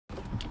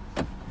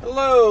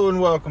Hello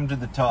and welcome to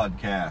the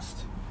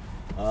Toddcast.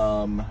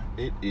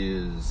 It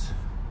is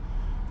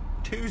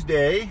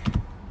Tuesday,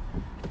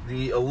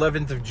 the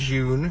 11th of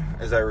June,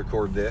 as I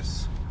record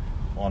this,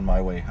 on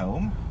my way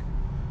home.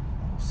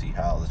 We'll see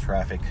how the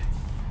traffic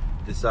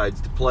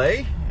decides to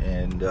play,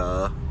 and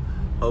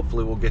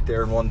hopefully we'll get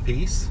there in one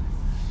piece.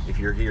 If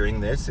you're hearing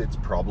this, it's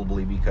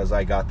probably because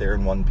I got there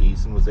in one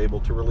piece and was able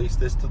to release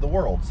this to the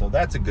world, so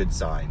that's a good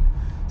sign.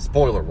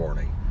 Spoiler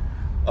warning.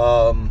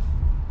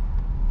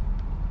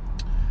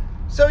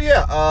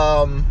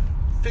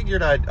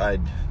 Figured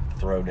I'd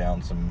throw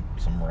down some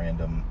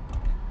random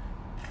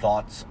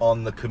thoughts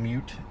on the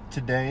commute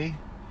today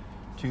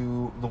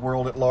to the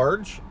world at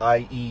large,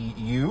 i.e.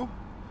 you.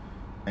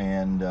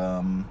 And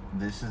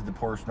this is the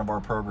portion of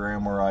our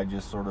program where I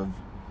just sort of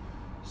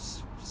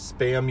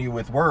spam you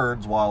with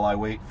words while I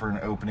wait for an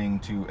opening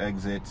to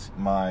exit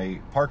my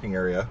parking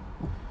area.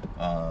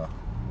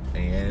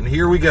 And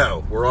here we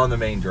go. We're on the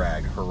main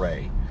drag.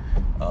 Hooray.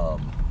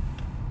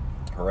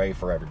 Hooray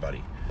for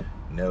everybody.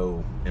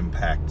 No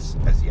impacts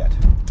as yet.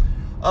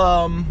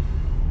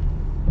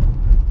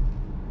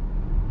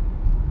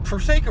 For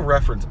sake of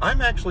reference, I'm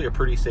actually a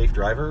pretty safe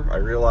driver. I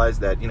realize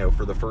that,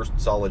 for the first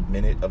solid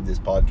minute of this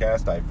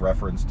podcast, I've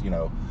referenced,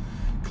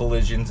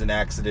 collisions and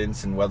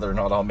accidents and whether or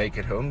not I'll make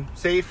it home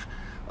safe.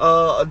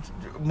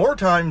 More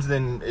times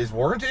than is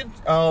warranted,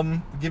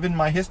 given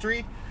my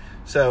history.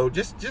 So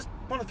just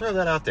want to throw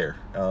that out there.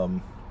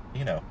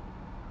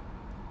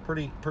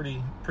 Pretty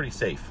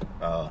safe.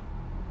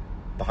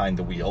 Behind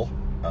the wheel,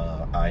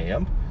 I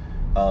am.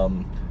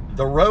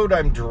 The road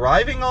I'm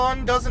driving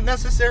on doesn't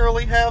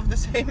necessarily have the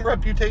same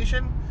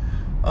reputation.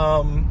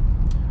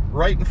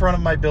 Right in front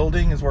of my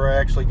building is where I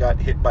actually got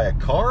hit by a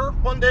car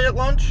one day at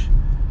lunch.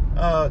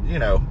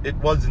 It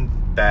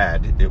wasn't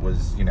bad. It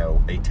was,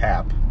 a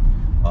tap.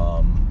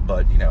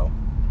 But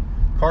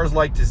cars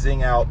like to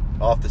zing out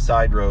off the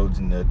side roads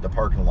and the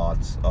parking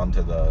lots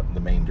onto the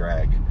main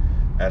drag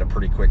at a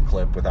pretty quick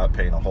clip without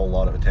paying a whole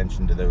lot of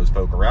attention to those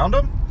folk around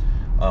them.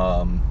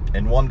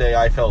 And one day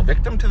I fell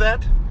victim to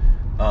that,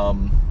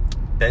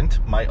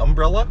 bent my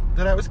umbrella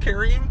that I was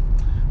carrying,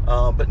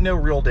 but no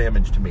real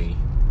damage to me,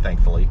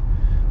 thankfully.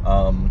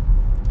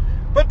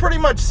 But pretty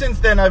much since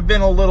then I've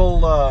been a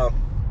little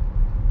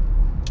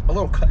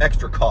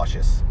extra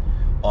cautious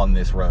on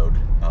this road,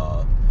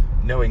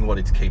 knowing what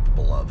it's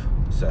capable of.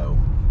 So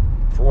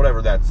for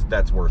whatever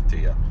that's worth to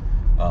you,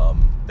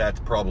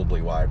 that's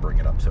probably why I bring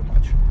it up so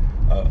much.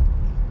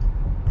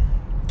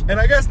 And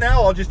I guess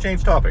now I'll just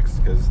change topics,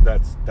 because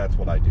that's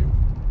what I do.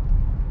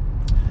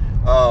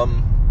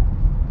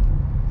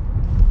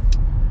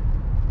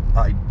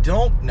 I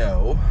don't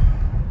know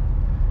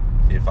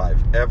if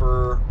I've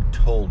ever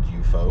told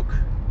you folk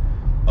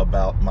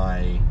about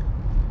my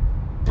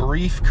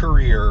brief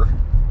career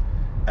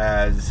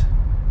as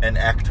an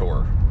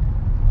actor,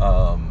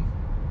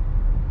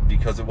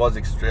 because it was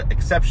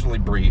exceptionally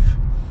brief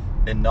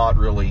and not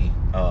really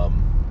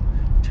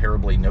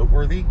terribly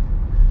noteworthy.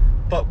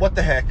 But what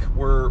the heck,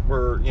 we're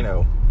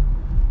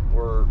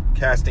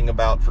casting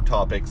about for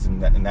topics,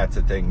 and that's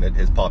a thing that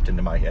has popped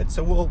into my head.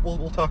 So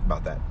we'll talk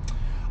about that.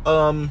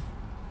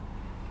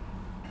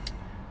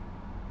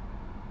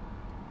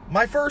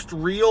 My first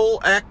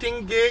real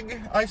acting gig,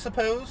 I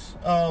suppose,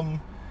 and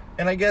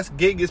I guess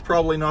gig is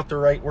probably not the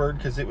right word,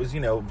 because it was,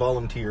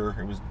 volunteer.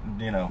 It was,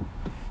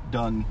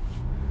 done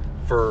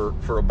for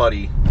a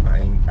buddy.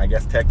 I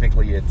guess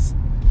technically I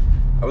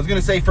was going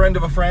to say friend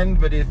of a friend,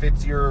 but if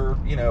it's your,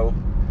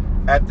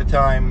 at the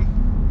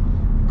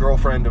time,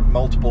 girlfriend of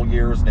multiple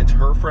years, and it's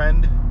her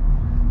friend,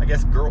 I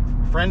guess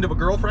friend of a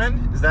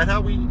girlfriend. Is that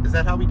how we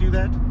do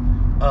that?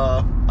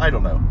 I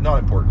don't know. Not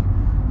important.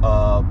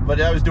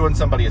 But I was doing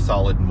somebody a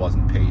solid and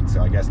wasn't paid,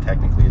 so I guess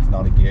technically it's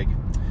not a gig.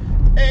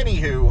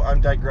 Anywho, I'm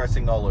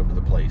digressing all over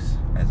the place,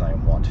 as I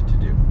am wont to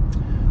do.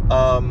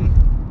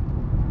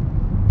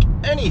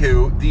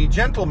 Anywho, the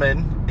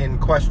gentlemen in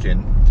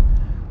question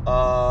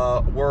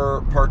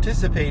were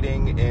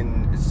participating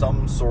in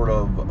some sort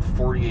of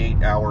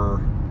 48-hour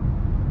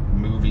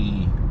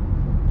movie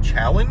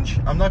challenge.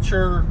 I'm not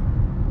sure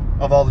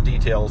of all the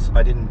details.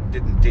 I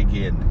didn't dig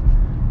in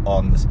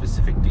on the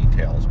specific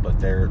details, but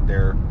they're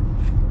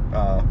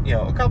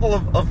a couple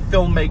of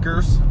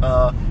filmmakers.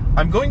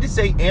 I'm going to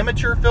say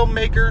amateur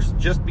filmmakers,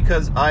 just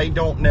because I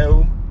don't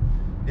know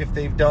if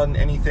they've done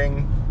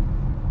anything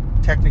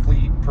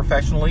technically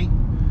professionally.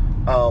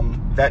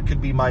 That could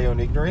be my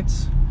own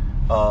ignorance.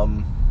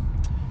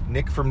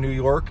 Nick from New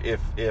York,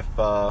 if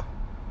I'm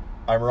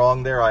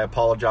wrong there, I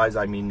apologize.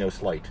 I mean no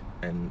slight.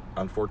 And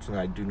unfortunately,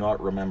 I do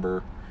not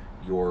remember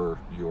your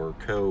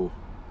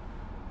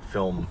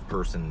co-film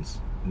person's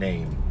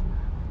name,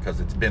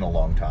 because it's been a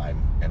long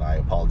time, and I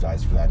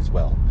apologize for that as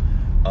well.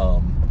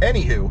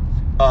 Anywho,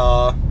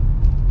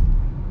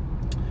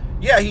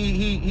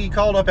 he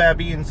called up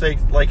Abby and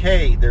said, like,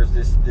 hey, there's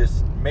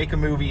this make a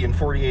movie in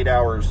 48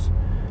 hours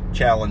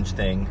challenge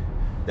thing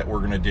that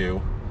we're gonna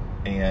do,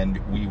 and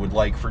we would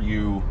like for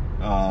you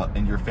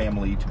and your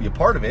family to be a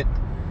part of it.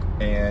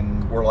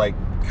 And we're like,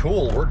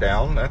 cool, we're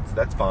down,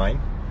 that's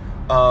fine.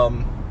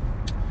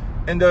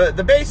 And And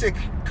the basic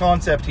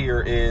concept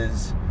here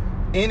is,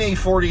 in a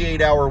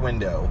 48-hour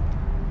window,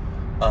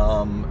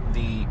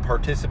 the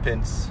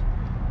participants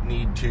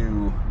need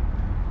to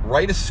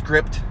write a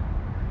script,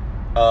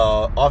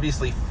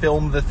 obviously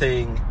film the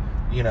thing,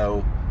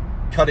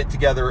 cut it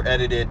together,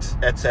 edit it,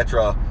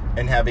 etc.,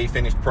 and have a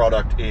finished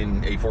product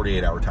in a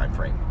 48-hour time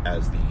frame,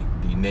 as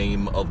the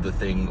name of the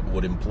thing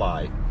would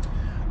imply.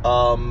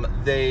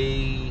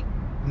 They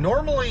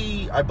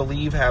normally, I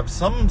believe, have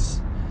some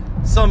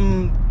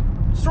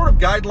sort of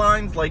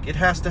guidelines, like it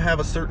has to have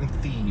a certain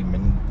theme,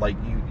 and like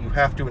you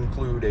have to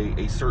include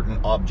a certain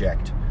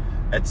object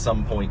at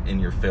some point in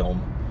your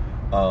film.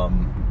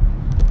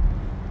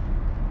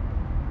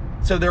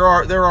 So there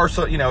are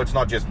so, it's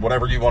not just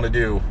whatever you want to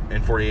do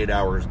in 48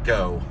 hours,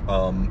 go.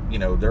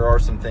 There are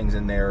some things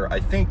in there,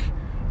 I think,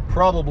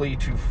 probably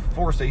to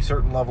force a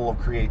certain level of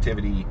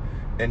creativity,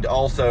 and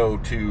also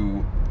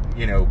to,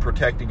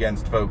 protect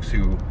against folks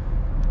who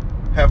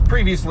have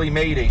previously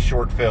made a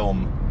short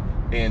film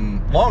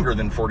in longer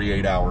than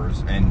 48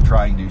 hours and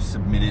trying to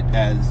submit it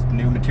as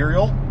new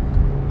material.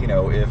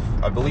 If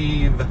I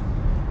believe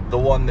the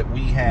one that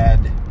we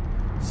had,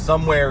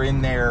 somewhere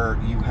in there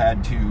you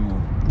had to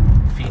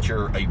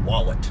feature a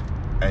wallet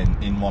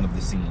in one of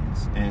the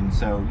scenes. And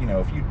so,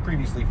 if you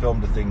previously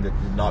filmed a thing that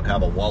did not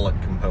have a wallet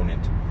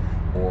component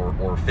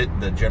or fit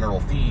the general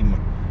theme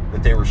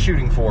that they were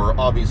shooting for,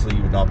 obviously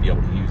you would not be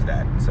able to use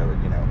that. So,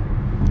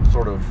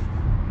 sort of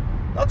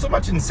not so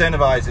much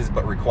incentivizes,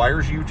 but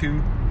requires you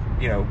to,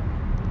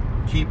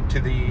 keep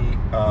to the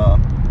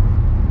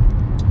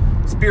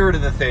spirit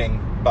of the thing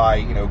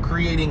by,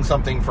 creating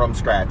something from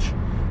scratch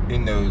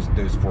in those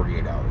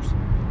 48 hours.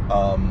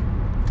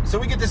 So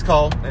we get this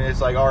call, and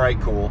it's like, all right,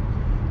 cool.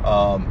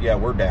 Yeah,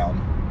 we're down.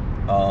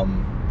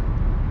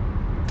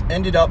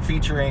 Ended up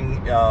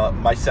featuring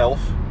myself,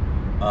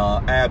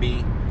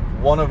 Abby,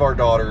 one of our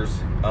daughters,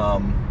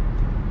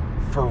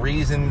 for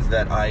reasons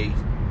that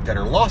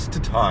are lost to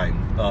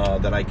time,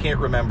 that I can't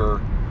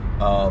remember.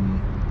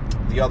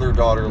 The other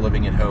daughter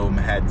living at home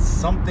had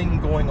something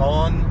going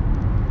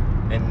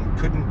on and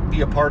couldn't be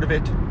a part of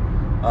it,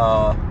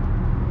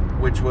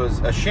 which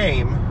was a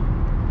shame.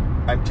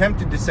 I'm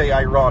tempted to say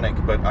ironic,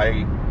 but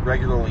I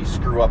regularly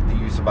screw up the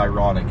use of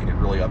ironic, and it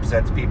really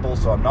upsets people,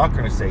 so I'm not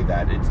going to say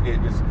that. It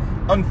was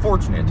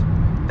unfortunate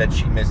that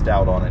she missed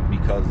out on it,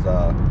 because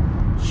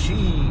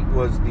she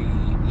was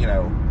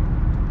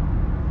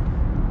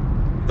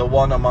the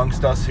one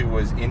amongst us who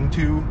was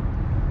into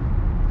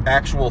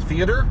actual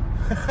theater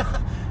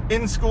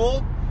in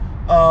school.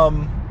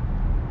 The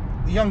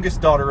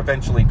youngest daughter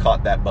eventually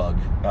caught that bug,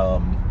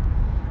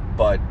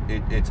 but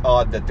it's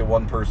odd that the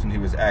one person who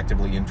was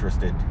actively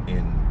interested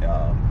in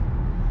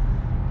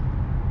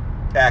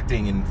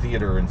acting in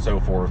theater and so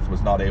forth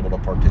was not able to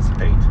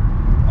participate.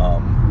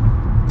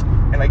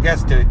 And I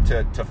guess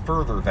to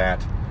further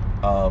that,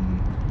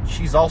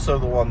 she's also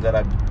the one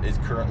that is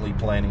currently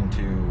planning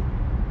to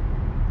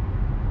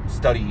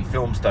study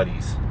film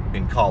studies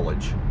in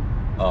college,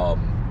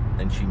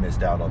 and she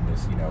missed out on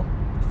this,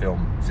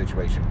 film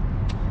situation.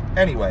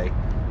 Anyway,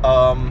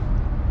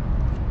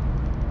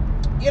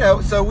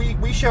 so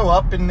we show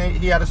up, and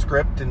he had a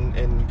script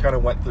and kind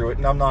of went through it,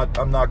 and I'm not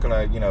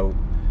gonna,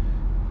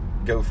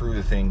 go through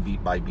the thing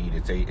beat by beat.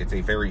 It's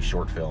a very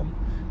short film.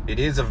 It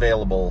is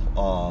available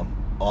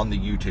on the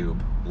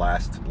YouTube.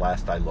 Last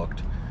I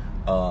looked.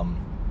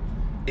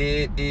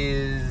 It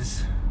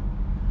is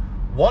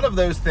one of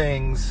those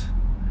things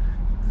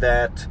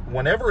that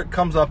whenever it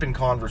comes up in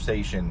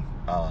conversation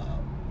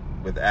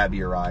with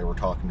Abby or I, we're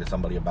talking to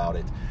somebody about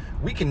it,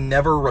 we can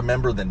never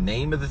remember the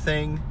name of the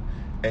thing,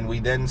 and we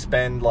then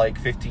spend like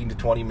 15 to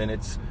 20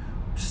 minutes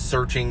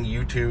searching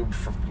YouTube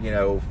for,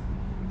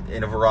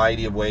 in a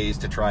variety of ways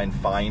to try and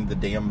find the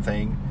damn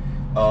thing.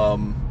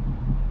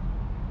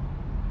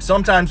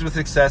 Sometimes with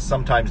success,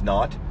 sometimes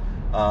not.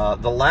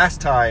 The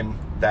last time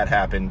that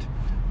happened,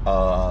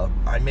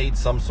 I made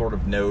some sort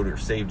of note or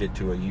saved it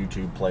to a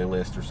YouTube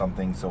playlist or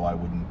something so I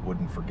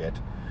wouldn't forget.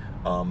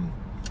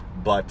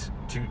 But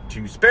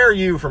to spare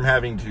you from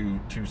having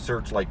to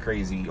search like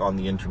crazy on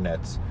the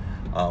internets,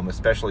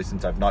 especially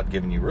since I've not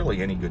given you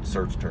really any good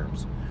search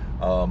terms,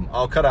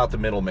 I'll cut out the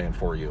middleman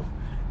for you.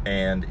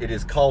 And it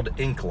is called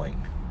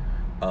Inkling.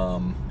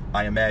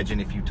 I imagine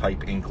if you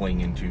type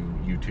Inkling into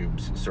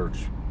YouTube's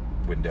search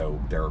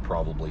window, there are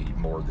probably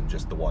more than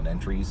just the one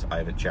entries. I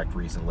haven't checked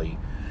recently.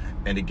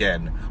 And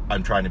again,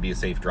 I'm trying to be a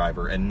safe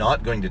driver and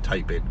not going to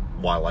type it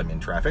while I'm in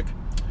traffic.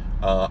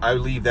 I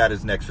leave that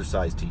as an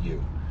exercise to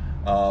you.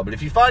 But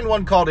if you find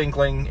one called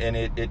Inkling and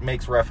it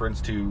makes reference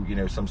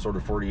to, some sort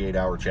of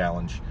 48-hour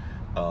challenge,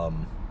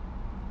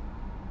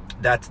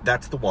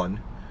 that's the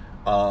one.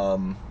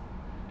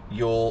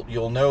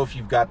 You'll know if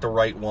you've got the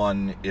right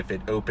one if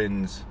it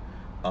opens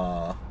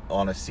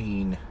on a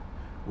scene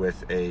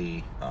with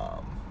a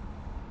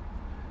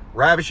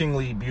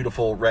ravishingly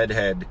beautiful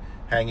redhead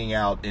hanging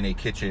out in a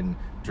kitchen,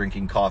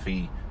 drinking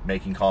coffee,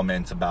 making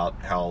comments about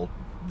how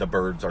the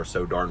birds are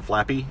so darn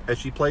flappy as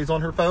she plays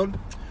on her phone.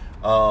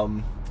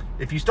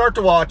 If you start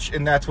to watch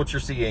and that's what you're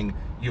seeing,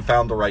 you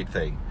found the right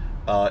thing.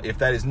 If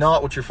that is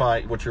not what you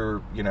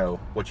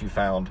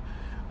found,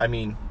 I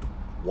mean,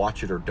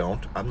 watch it or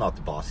don't. I'm not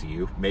the boss of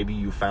you. Maybe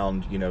you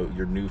found,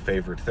 your new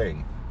favorite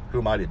thing. Who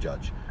am I to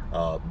judge?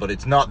 But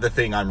it's not the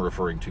thing I'm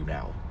referring to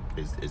now,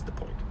 is the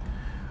point.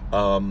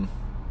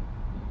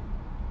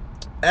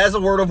 As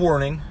a word of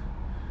warning,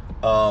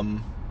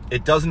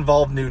 it does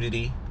involve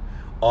nudity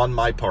on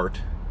my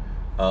part.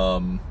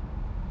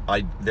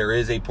 There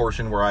is a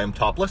portion where I am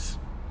topless,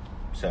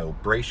 so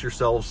brace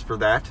yourselves for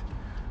that.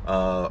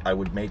 I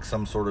would make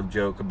some sort of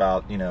joke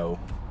about,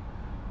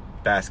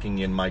 basking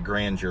in my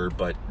grandeur,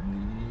 but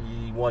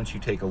once you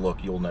take a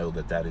look, you'll know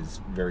that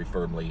is very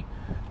firmly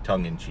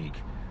tongue-in-cheek,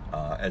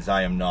 as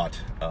I am not,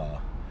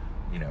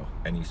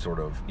 any sort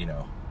of,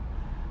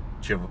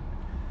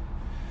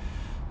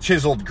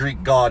 chiseled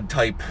Greek god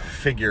type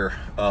figure,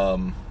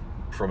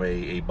 from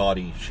a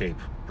body shape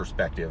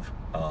perspective.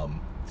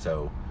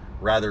 So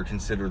rather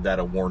consider that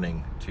a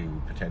warning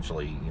to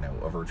potentially,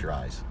 avert your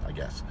eyes, I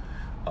guess.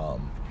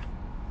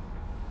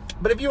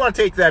 But if you want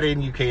to take that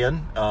in, you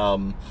can.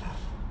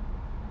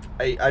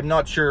 I'm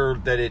not sure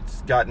that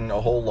it's gotten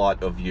a whole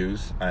lot of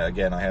views.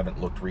 Again, I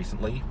haven't looked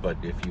recently, but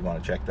if you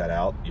want to check that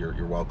out,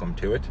 you're welcome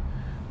to it.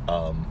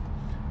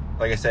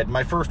 Like I said,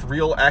 my first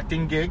real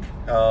acting gig,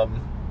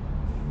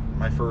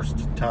 my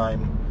first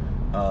time,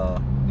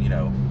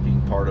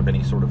 being part of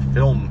any sort of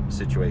film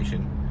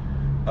situation.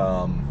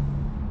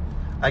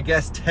 I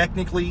guess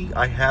technically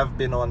I have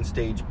been on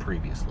stage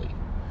previously.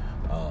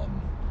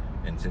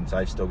 And since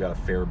I've still got a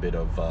fair bit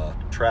of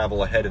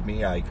travel ahead of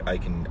me, I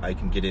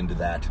can get into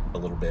that a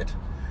little bit.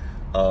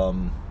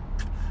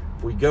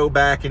 If we go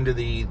back into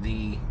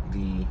the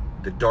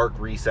dark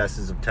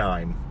recesses of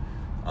time,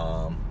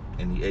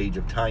 in the age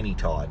of Tiny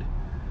Todd,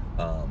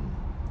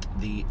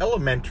 the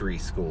elementary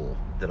school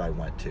that I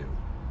went to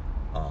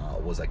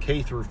was a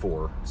K through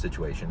 4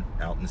 situation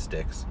out in the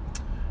sticks.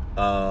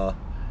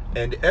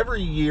 And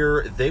every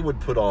year they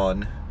would put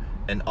on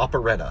an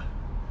operetta,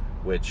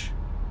 which,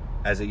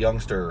 as a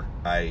youngster,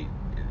 I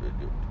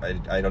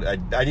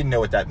didn't know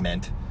what that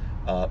meant.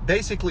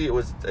 Basically, it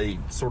was a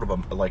sort of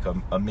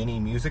a mini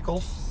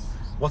musical.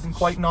 Wasn't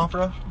quite an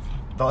opera,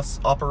 thus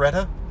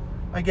operetta,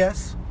 I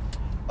guess.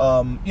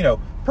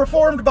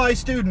 Performed by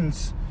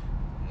students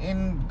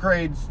in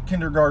grades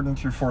kindergarten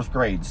through 4th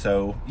grade.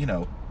 So,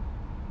 you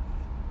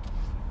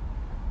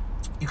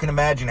can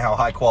imagine how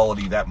high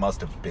quality that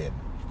must have been.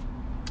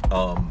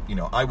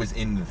 I was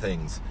in the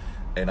things,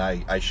 and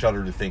I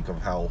shudder to think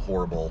of how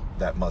horrible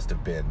that must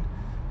have been,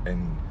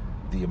 and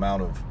the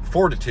amount of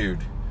fortitude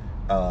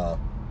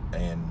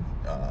and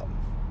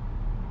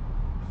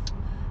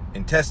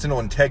intestinal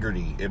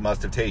integrity it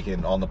must have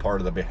taken on the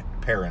part of the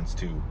parents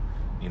to,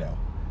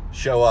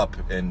 show up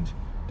and,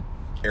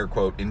 air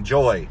quote,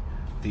 enjoy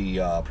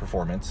the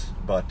performance.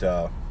 But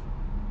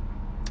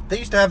they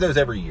used to have those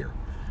every year.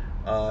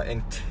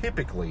 And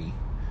typically,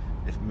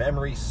 if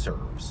memory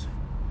serves,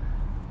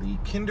 the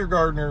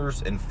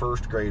kindergartners and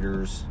 1st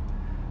graders,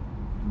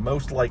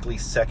 most likely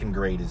 2nd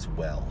grade as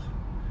well,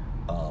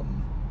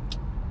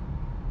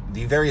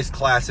 the various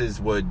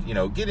classes would,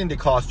 get into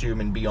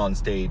costume and be on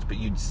stage, but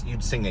you'd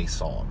sing a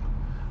song.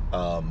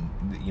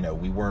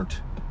 We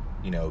weren't,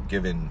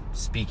 given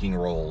speaking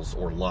roles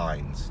or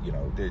lines.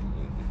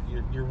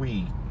 You're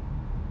wee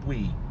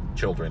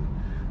children.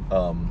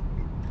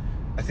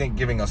 I think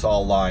giving us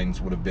all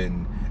lines would have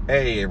been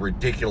a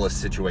ridiculous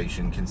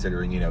situation,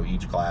 considering,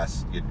 each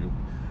class.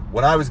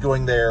 When I was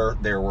going there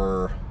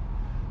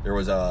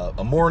was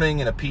a morning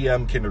and a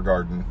PM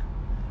kindergarten.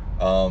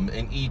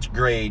 In each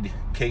grade,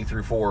 K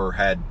through 4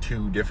 had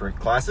 2 different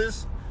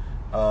classes.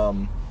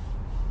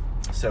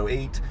 So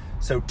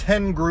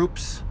 10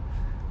 groups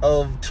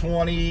of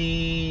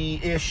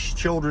 20-ish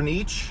children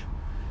each.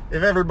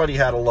 If everybody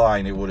had a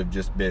line, it would have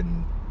just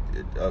been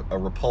a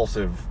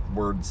repulsive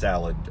word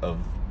salad of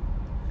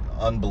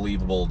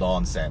unbelievable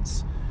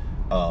nonsense.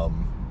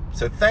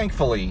 So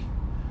thankfully,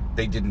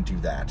 they didn't do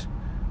that.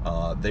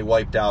 They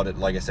wiped out,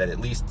 like I said, at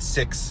least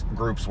 6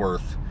 groups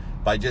worth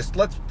by just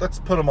let's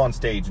put them on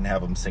stage and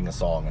have them sing a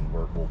song, and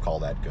we'll call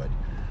that good.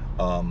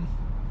 And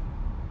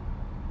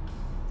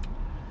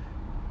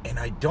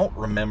I don't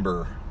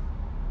remember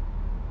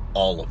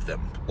all of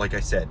them. Like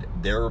I said,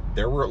 there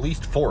were at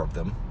least 4 of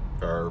them,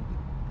 or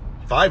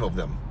 5 of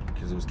them,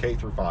 because it was K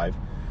through 5.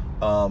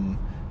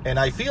 And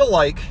I feel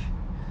like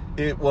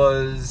it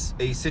was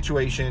a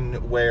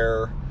situation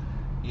where,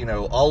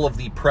 all of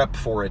the prep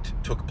for it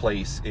took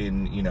place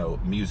in,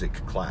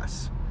 music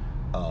class.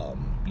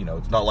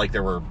 It's not like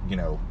there were,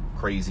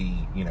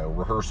 crazy,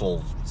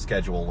 rehearsal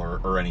schedule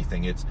or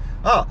anything. It's,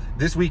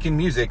 this week in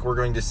music, we're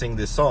going to sing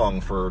this song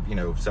for,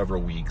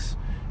 several weeks.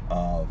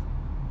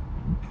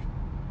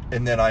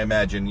 And then I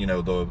imagine,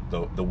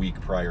 the week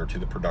prior to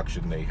the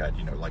production, they had,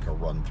 like a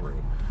run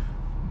through.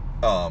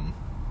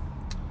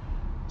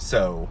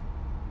 So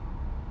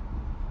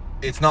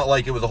it's not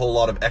like it was a whole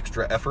lot of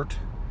extra effort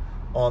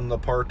on the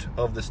part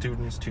of the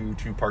students to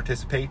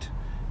participate.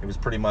 It was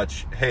pretty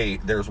much, hey,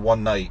 there's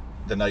one night,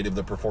 the night of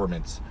the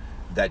performance,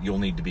 that you'll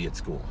need to be at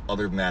school.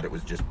 Other than that, it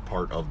was just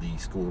part of the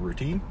school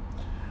routine.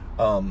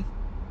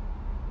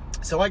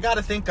 So I got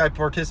to think I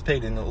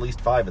participated in at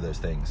least 5 of those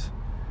things.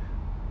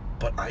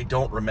 But I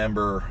don't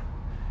remember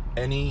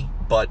any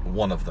but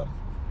one of them.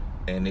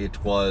 And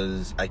it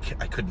was, I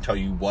couldn't tell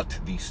you what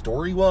the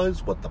story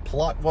was, what the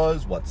plot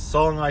was, what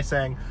song I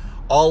sang.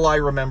 All I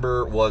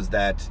remember was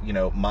that, you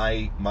know,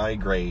 my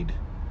grade,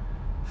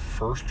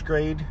 first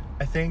grade,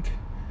 I think,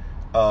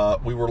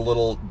 we were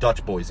little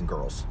Dutch boys and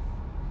girls.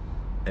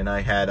 And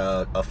I had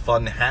a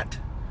fun hat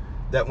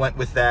that went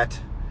with that.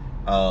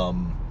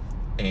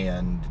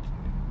 And,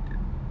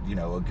 you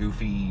know, a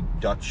goofy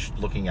Dutch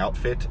looking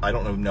outfit. I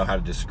don't know how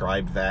to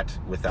describe that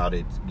without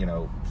it, you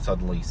know,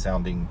 suddenly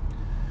sounding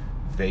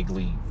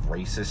vaguely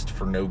racist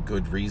for no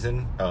good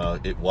reason.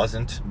 It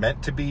wasn't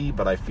meant to be,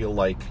 but I feel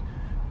like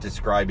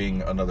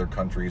describing another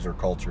country's or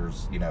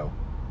culture's, you know,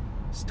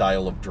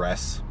 style of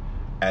dress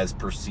as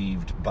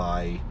perceived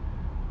by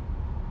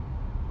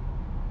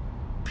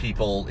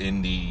people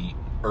in the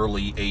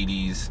early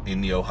 80s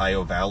in the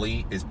Ohio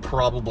Valley is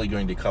probably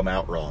going to come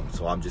out wrong,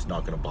 so I'm just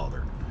not going to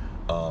bother.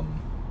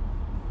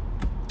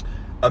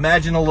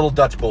 Imagine a little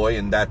Dutch boy,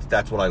 and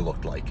that's what I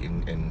looked like,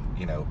 and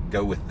you know,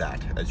 go with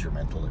that as your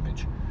mental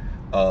image.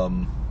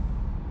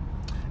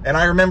 And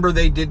I remember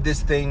they did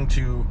this thing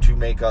to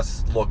make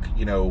us look,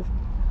 you know,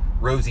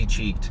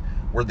 rosy-cheeked,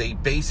 where they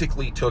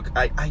basically took,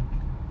 I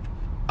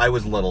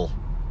was little.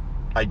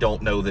 I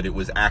don't know that it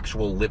was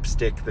actual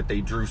lipstick that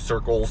they drew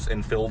circles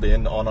and filled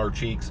in on our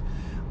cheeks.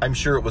 I'm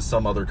sure it was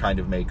some other kind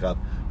of makeup.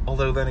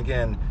 Although then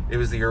again, it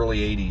was the early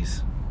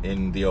 80s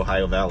in the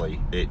Ohio Valley.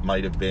 It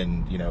might have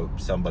been, you know,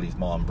 somebody's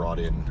mom brought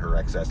in her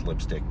excess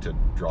lipstick to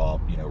draw,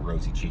 you know,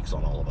 rosy cheeks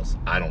on all of us.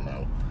 I don't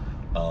know.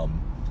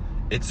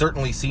 It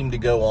certainly seemed to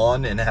go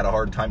on and had a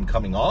hard time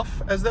coming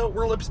off as though it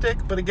were lipstick.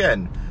 But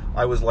again,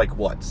 I was like,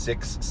 what,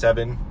 6,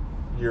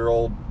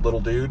 7-year-old little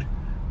dude?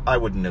 I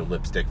wouldn't know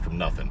lipstick from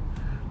nothing.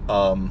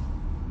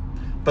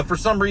 But for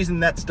some reason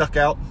that stuck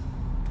out.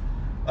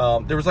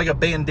 There was like a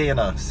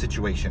bandana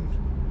situation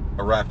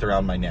wrapped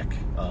around my neck.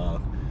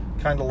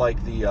 Kind of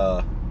like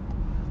the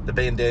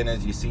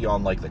bandanas you see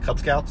on like the Cub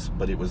Scouts,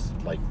 but it was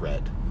like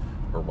red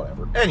or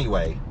whatever.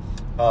 Anyway,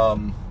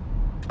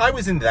 I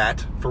was in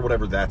that for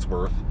whatever that's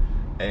worth.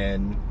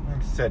 And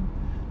like I said,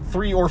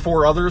 3 or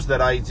 4 others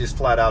that I just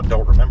flat out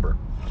don't remember.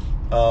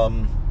 I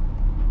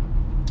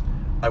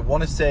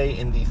want to say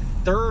in the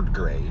 3rd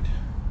grade,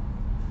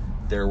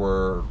 there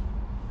were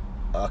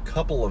a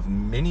couple of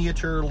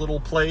miniature little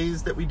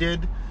plays that we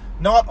did.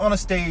 Not on a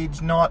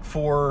stage, not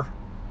for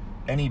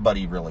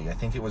anybody really. I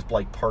think it was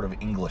like part of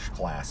English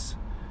class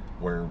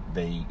where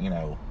they, you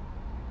know,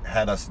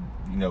 had us,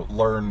 you know,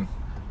 learn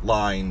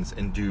lines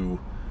and do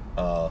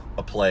a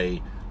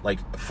play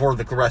like for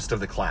the rest of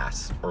the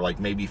class, or like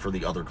maybe for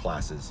the other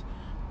classes.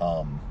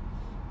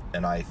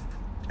 And I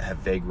have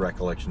vague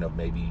recollection of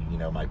maybe, you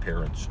know, my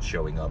parents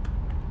showing up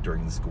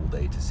during the school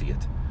day to see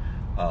it.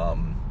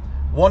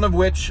 One of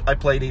which I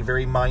played a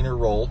very minor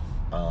role.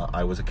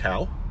 I was a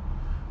cow.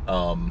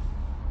 I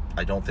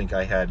don't think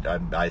I had,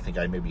 I think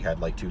I maybe had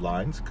like 2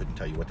 lines. Couldn't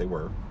tell you what they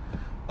were.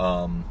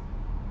 I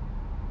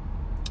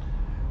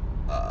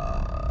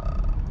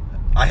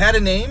had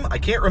a name. I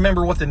can't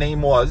remember what the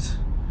name was.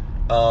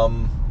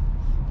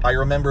 I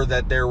remember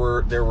that there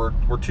were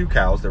 2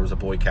 cows. There was a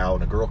boy cow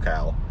and a girl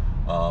cow.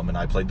 And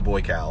I played the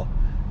boy cow.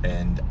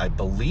 And I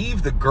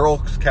believe the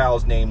girl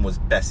cow's name was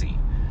Bessie.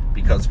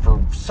 Because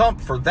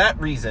for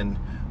that reason,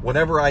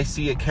 whenever I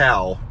see a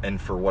cow, and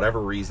for whatever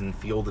reason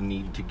feel the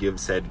need to give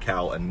said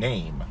cow a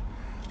name,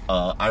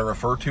 I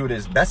refer to it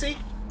as Bessie.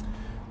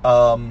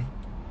 And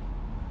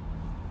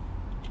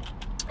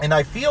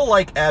I feel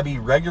like Abby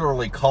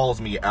regularly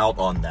calls me out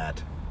on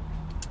that,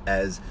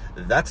 as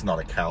that's not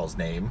a cow's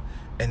name,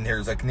 and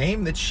there's a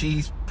name that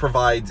she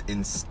provides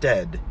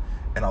instead,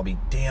 and I'll be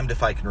damned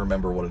if I can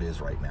remember what it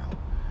is right now.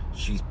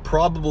 She's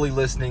probably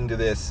listening to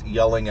this,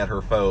 yelling at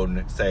her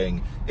phone,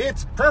 saying,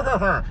 "It's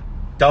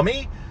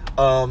dummy."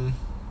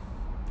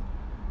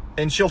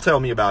 And she'll tell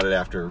me about it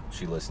after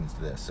she listens to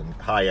this. And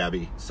hi,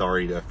 Abby.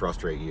 Sorry to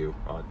frustrate you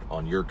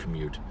on your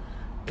commute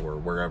or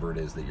wherever it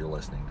is that you're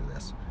listening to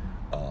this.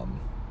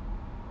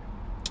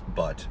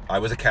 But I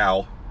was a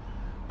cow.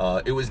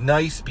 It was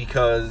nice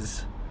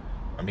because,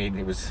 I mean,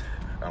 it was,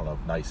 I don't know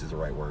if nice is the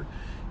right word.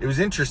 It was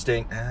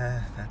interesting.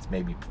 That's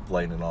maybe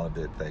laying it on a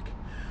bit thick.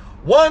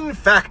 One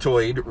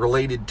factoid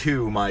related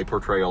to my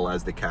portrayal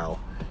as the cow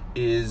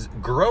is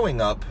growing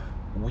up,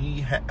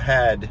 we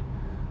had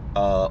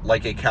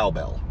like a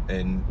cowbell.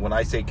 And when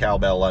I say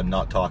cowbell, I'm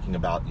not talking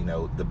about, you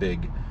know, the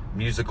big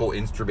musical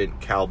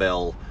instrument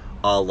cowbell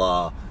a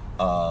la,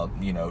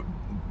 you know,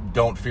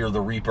 Don't Fear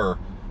the Reaper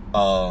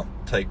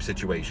type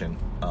situation.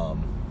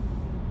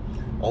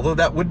 Although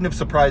that wouldn't have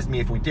surprised me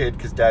if we did,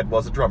 because Dad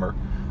was a drummer.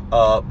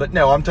 But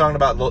no, I'm talking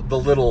about the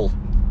little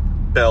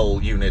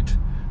bell unit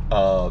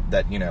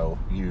that, you know,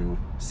 you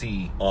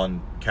see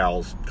on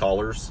cows'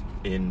 collars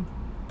in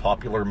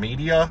popular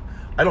media.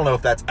 I don't know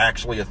if that's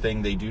actually a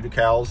thing they do to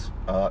cows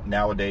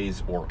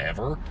nowadays or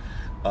ever.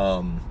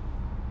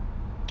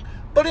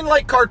 But in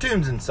like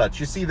cartoons and such,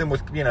 you see them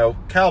with, you know,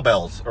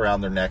 cowbells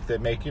around their neck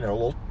that make, you know,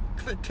 little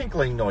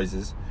tinkling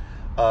noises.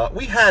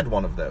 We had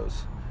one of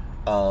those.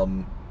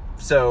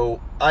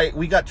 So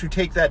we got to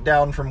take that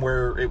down from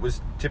where it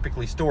was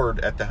typically stored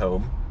at the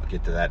home. I'll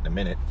get to that in a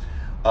minute.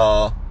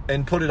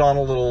 And put it on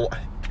a little,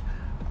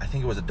 I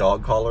think it was a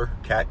dog collar,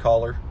 cat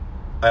collar.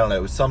 I don't know.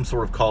 It was some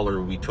sort of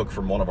collar we took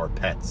from one of our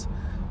pets.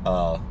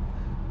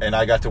 And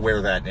I got to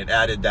wear that, and it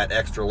added that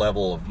extra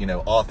level of,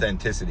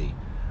 authenticity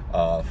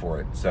for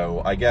it.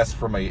 So I guess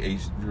from a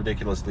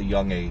ridiculously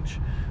young age,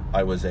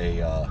 I was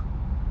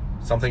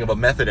something of a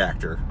method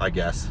actor, I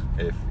guess,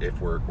 if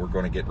we're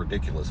going to get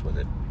ridiculous with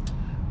it.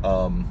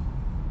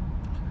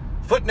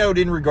 Footnote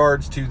in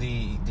regards to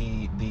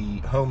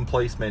the home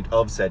placement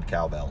of said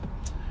cowbell.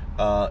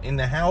 In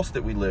the house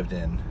that we lived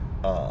in,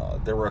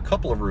 there were a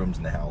couple of rooms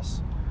in the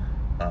house.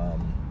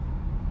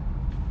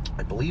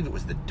 I believe it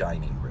was the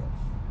dining room.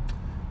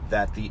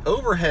 That the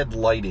overhead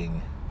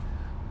lighting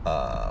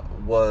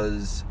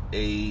was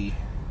it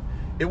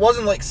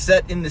wasn't like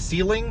set in the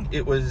ceiling.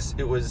 It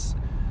was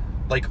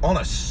like on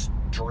a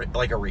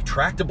like a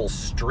retractable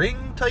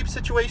string type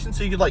situation,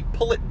 so you could like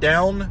pull it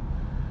down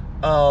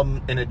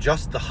and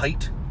adjust the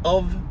height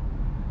of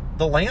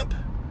the lamp.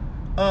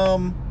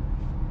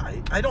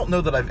 I don't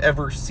know that I've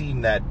ever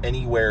seen that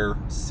anywhere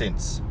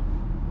since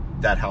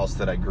that house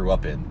that I grew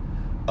up in.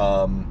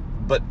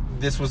 But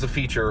this was a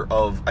feature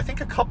of, I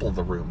think a couple of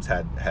the rooms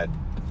had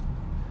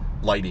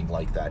lighting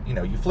like that.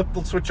 You flip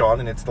the switch on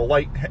and it's the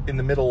light in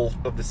the middle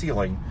of the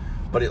ceiling,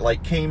 but it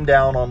like came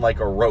down on like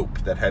a rope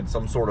that had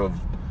some sort of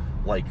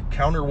like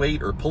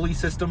counterweight or pulley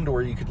system to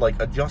where you could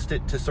like adjust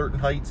it to certain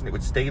heights and it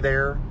would stay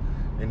there,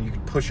 and you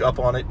could push up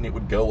on it and it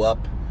would go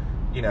up,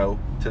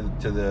 to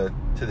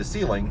the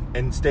ceiling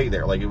and stay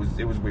there. Like it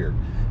was weird.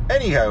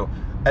 Anyhow,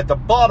 at the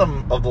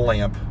bottom of the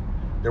lamp,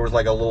 there was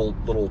like a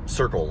little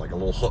circle, like a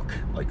little hook,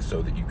 like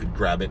so that you could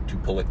grab it to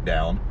pull it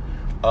down.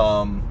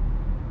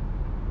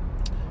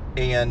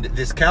 And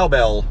this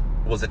cowbell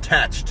was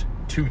attached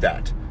to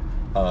that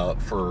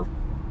for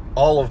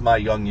all of my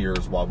young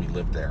years while we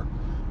lived there.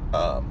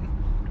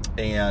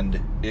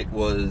 And it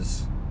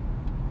was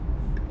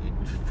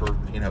for,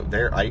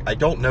 there, I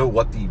don't know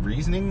what the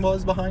reasoning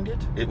was behind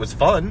it. It was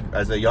fun.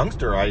 As a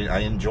youngster, I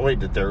enjoyed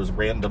that there was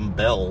random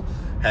bell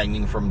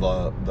hanging from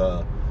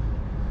the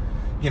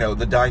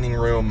dining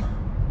room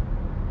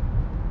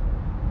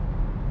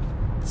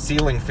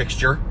ceiling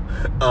fixture.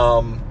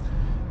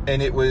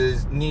 And it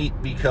was neat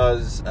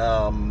because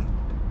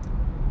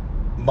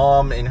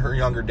Mom in her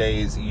younger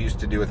days used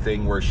to do a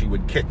thing where she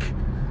would kick,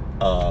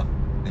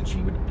 and she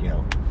would,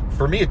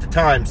 for me at the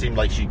time seemed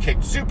like she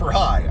kicked super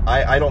high.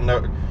 I don't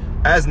know,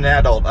 as an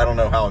adult, I don't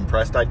know how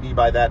impressed I'd be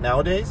by that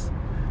nowadays.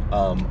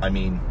 I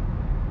mean,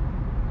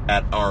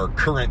 at our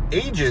current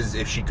ages,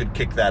 if she could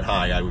kick that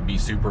high, I would be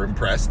super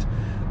impressed.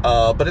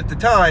 But at the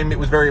time, it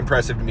was very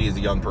impressive to me as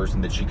a young person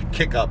that she could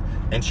kick up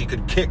and she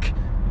could kick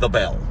the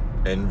bell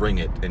and ring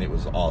it, and it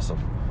was awesome.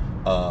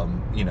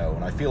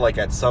 And I feel like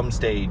at some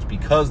stage,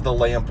 because the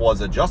lamp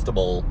was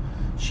adjustable,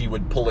 she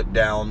would pull it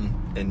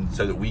down and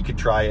so that we could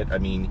try it. I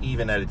mean,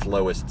 even at its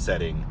lowest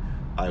setting,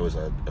 I was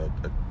a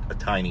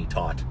tiny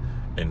tot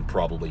and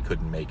probably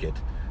couldn't make it.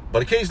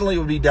 But occasionally it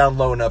would be down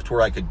low enough to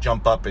where I could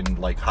jump up and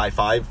like high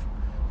five,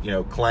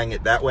 clang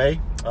it that way,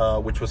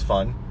 which was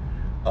fun.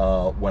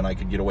 When I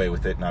could get away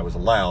with it and I was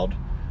allowed.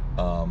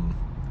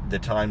 The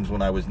times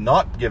when I was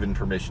not given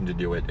permission to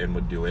do it and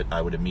would do it,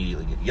 I would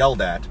immediately get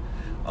yelled at.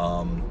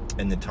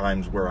 And the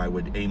times where I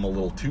would aim a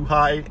little too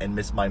high and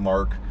miss my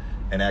mark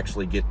and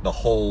actually get the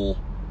whole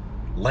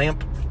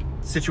lamp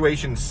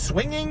situation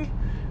swinging,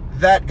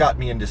 that got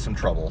me into some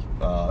trouble,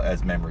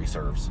 as memory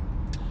serves.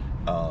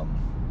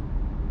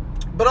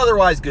 But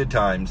otherwise, good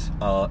times.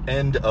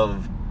 End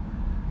of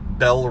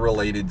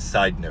bell-related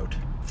side note.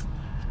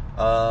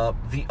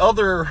 The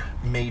other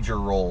major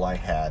role I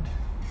had,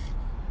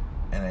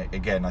 and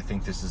again, I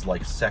think this is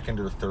like 2nd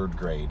or 3rd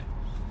grade,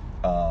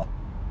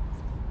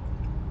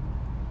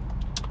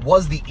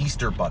 was the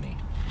Easter Bunny.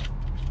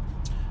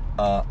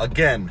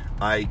 Again,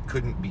 I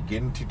couldn't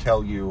begin to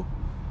tell you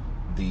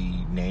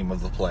the name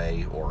of the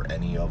play or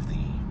any of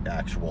the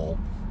actual,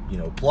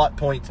 plot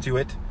points to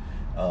it.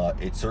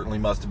 It certainly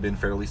must have been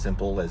fairly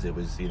simple, as it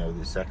was, the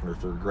 2nd or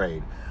 3rd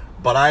grade.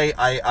 But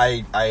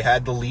I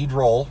had the lead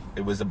role.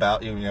 It was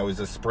about, it was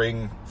a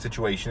spring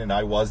situation, and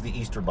I was the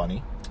Easter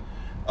Bunny.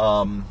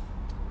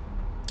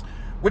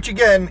 Which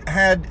again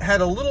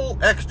had a little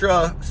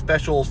extra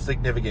special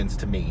significance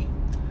to me.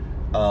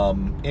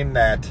 In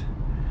that,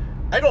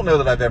 I don't know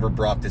that I've ever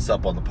brought this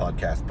up on the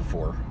podcast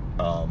before.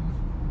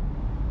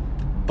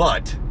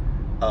 But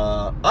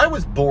I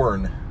was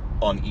born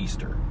on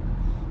Easter.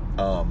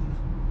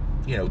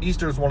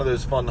 Easter is one of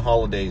those fun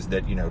holidays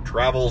that,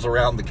 travels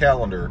around the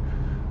calendar.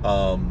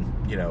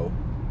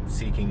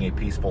 Seeking a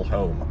peaceful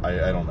home.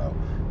 I don't know.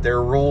 There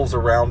are rules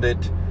around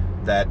it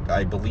that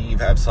I believe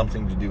have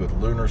something to do with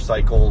lunar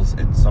cycles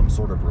and some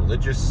sort of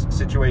religious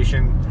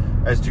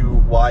situation as to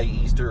why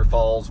Easter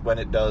falls when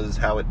it does,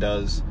 how it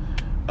does,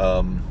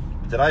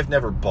 that I've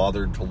never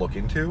bothered to look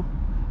into.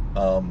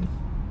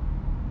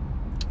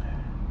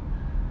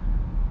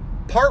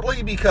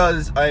 Partly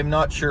because I'm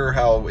not sure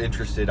how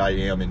interested I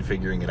am in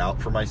figuring it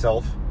out for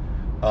myself.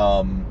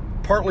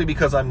 Partly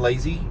because I'm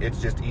lazy. It's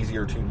just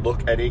easier to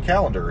look at a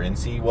calendar and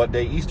see what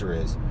day Easter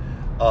is.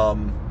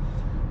 And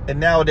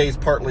nowadays,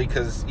 partly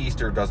because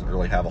Easter doesn't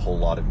really have a whole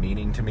lot of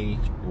meaning to me,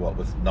 what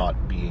with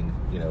not being,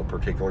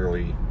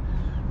 particularly,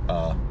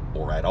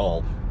 or at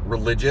all,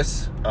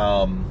 religious.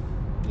 I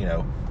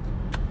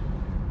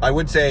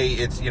would say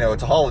it's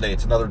a holiday,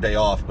 it's another day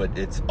off, but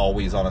it's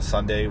always on a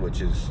Sunday,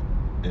 which is,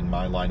 in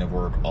my line of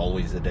work,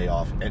 always a day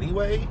off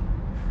anyway.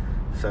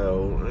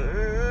 So,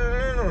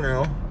 I don't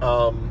know.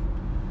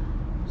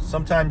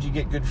 Sometimes you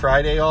get Good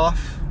Friday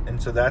off,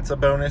 and so that's a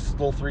bonus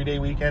little 3-day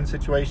weekend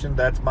situation.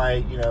 That's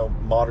my,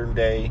 modern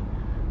day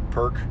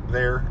perk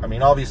there. I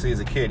mean, obviously as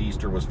a kid,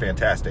 Easter was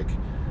fantastic.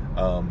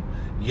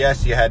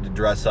 Yes, you had to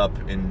dress up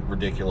in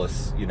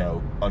ridiculous,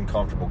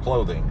 uncomfortable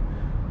clothing.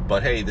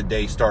 But hey, the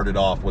day started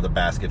off with a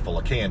basket full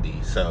of candy.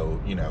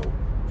 So,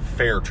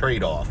 fair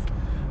trade-off.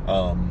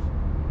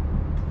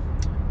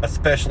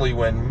 Especially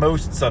when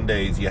most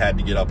Sundays you had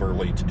to get up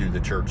early to do the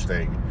church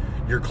thing.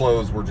 Your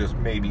clothes were just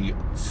maybe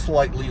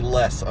slightly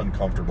less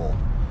uncomfortable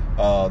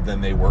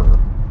than they were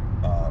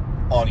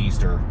on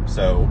Easter.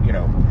 So,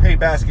 hey,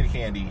 basket of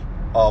candy,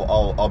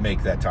 I'll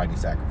make that tiny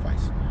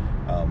sacrifice.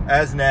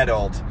 As an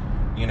adult,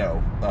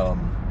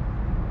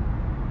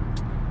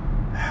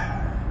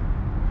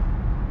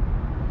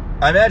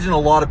 I imagine a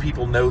lot of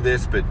people know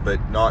this, but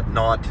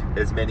not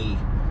as many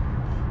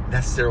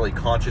necessarily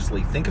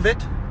consciously think of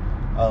it.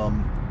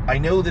 I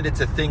know that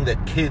it's a thing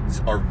that kids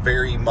are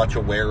very much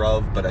aware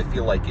of, but I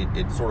feel like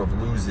it sort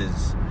of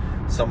loses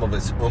some of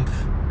its oomph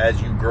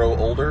as you grow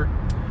older.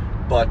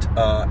 But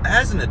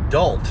as an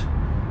adult,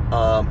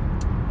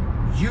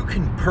 you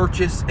can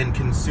purchase and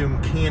consume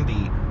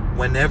candy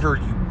whenever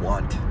you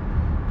want.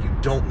 You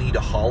don't need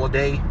a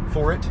holiday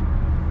for it,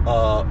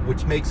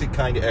 which makes it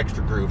kind of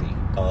extra groovy.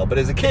 But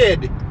as a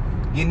kid,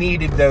 you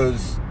needed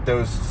those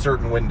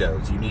certain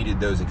windows. You needed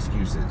those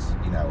excuses.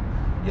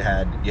 You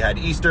had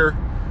Easter.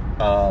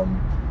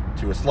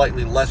 To a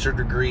slightly lesser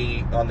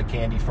degree on the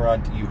candy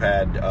front, you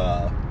had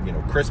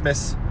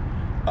Christmas.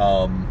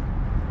 On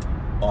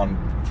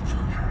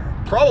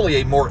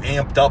probably a more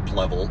amped up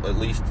level, at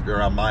least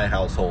around my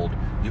household,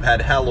 you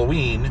had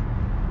Halloween,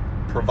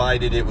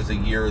 provided it was a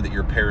year that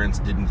your parents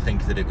didn't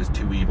think that it was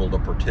too evil to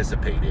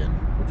participate in,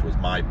 which was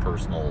my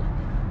personal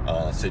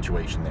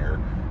situation there.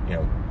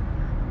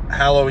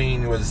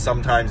 Halloween was,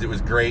 sometimes it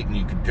was great and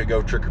you could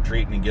go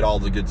trick-or-treating and get all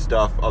the good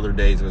stuff. Other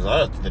days it was,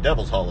 it's the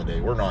devil's holiday,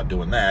 we're not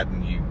doing that,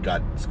 and you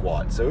got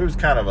squat. So it was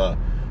kind of a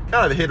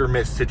hit or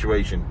miss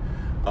situation.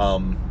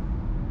 But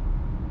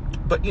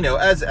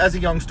as a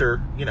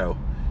youngster,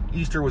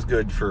 Easter was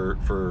good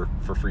for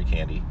free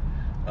candy.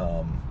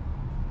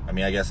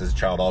 I guess as a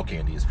child, all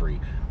candy is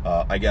free.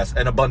 I guess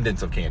an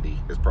abundance of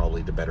candy is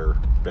probably the better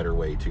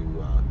way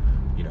to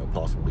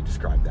possibly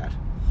describe that.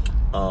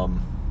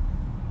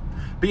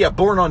 But yeah,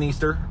 born on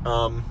Easter.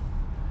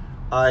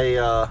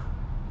 I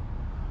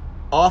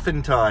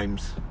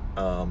oftentimes,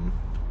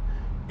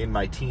 in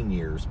my teen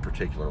years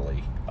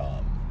particularly,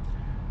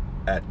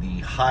 at the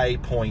high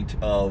point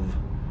of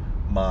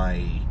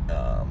my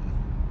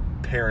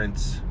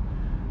parents',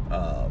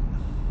 how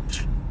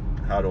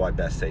do I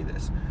best say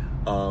this?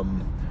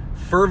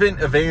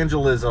 Fervent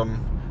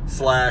evangelism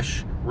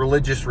 /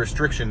 religious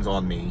restrictions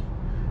on me,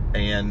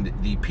 and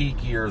the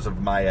peak years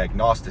of my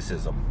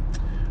agnosticism.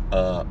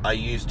 I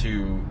used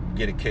to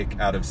get a kick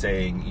out of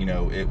saying,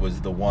 it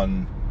was the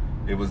one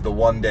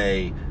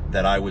day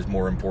that I was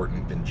more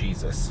important than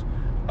Jesus,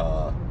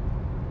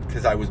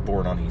 because I was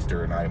born on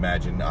Easter, and I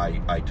imagine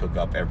I took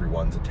up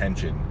everyone's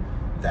attention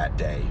that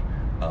day,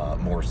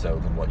 more so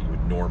than what you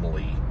would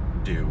normally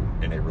do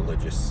in a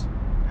religious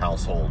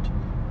household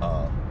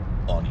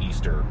on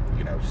Easter,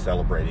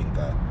 celebrating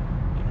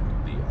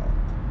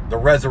the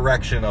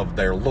resurrection of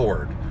their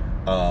Lord,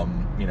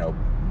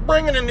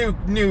 bringing a new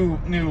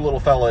little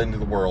fella into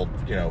the world,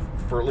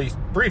 for at least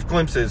brief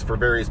glimpses for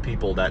various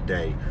people that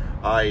day.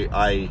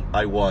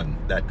 I won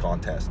that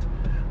contest.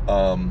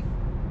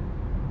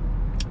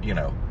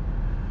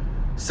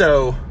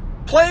 So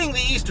playing the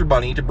Easter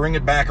Bunny, to bring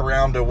it back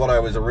around to what I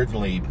was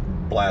originally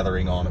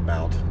blathering on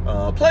about,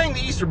 playing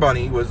the Easter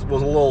Bunny was a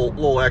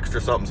little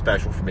extra something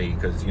special for me,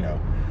 because, in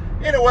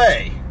a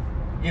way,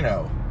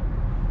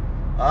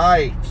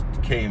 I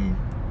came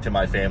to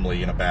my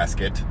family in a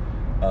basket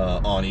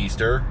on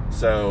Easter,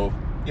 so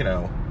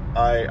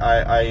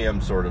I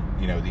am sort of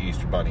the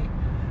Easter Bunny.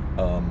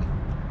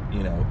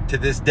 To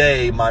this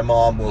day, my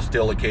mom will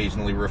still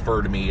occasionally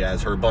refer to me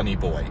as her bunny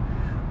boy,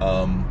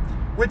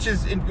 which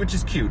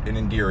is cute and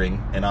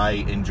endearing, and I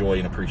enjoy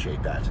and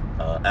appreciate that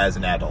as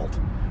an adult.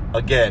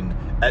 Again,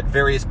 at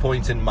various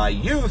points in my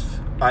youth,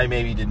 I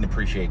maybe didn't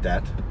appreciate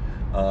that,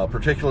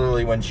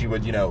 particularly when she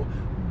would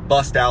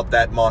bust out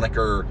that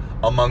moniker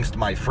amongst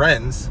my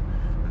friends.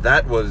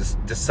 That was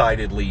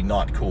decidedly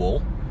not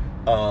cool.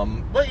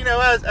 But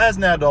as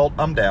an adult,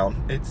 I'm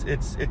down.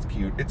 It's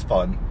cute. It's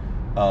fun.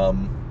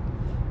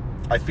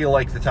 I feel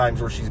like the times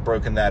where she's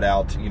broken that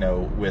out,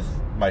 with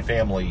my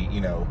family,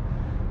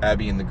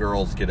 Abby and the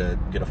girls get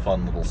a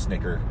fun little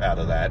snicker out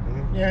of that.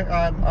 And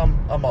yeah,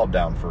 I'm all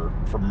down for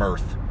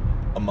mirth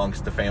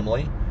amongst the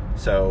family.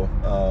 So,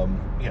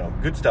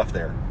 good stuff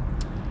there.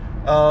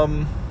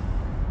 I'm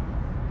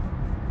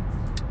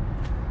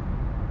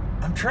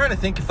trying to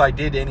think if I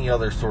did any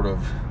other sort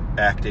of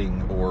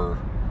acting or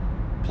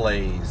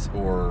plays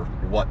or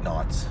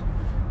whatnots.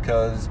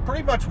 Because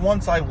pretty much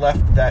once I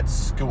left that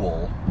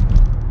school,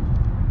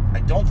 I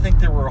don't think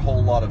there were a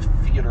whole lot of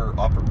theater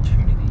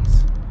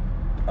opportunities.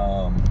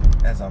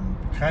 As I'm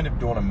kind of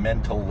doing a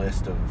mental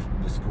list of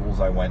the schools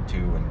I went to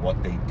and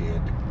what they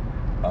did,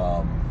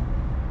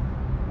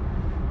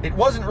 it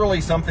wasn't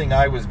really something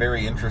I was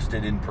very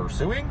interested in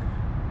pursuing.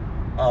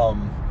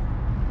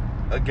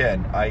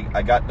 Again,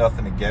 I got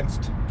nothing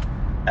against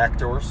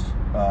actors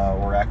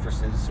or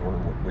actresses or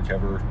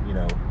whichever you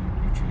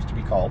choose to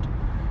be called,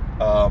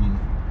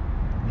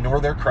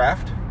 nor their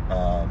craft.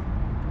 I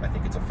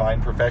think it's a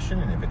fine profession,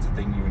 and if it's a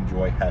thing you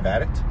enjoy, have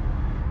at it.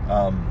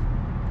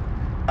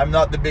 I'm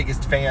not the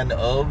biggest fan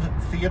of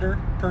theater,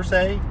 per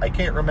se. I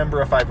can't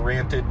remember if I've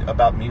ranted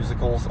about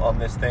musicals on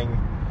this thing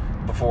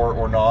before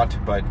or not,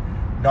 but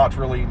not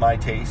really my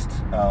taste.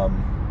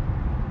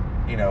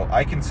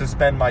 I can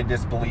suspend my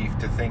disbelief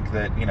to think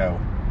that,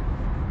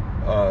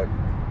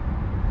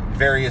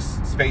 various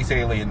space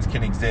aliens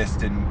can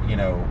exist and,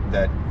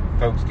 that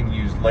folks can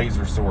use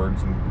laser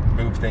swords and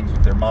move things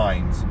with their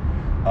minds.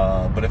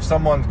 But if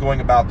someone's going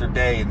about their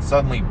day and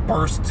suddenly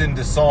bursts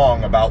into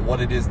song about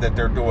what it is that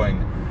they're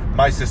doing,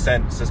 my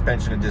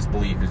suspension of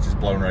disbelief is just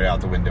blown right out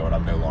the window, and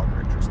I'm no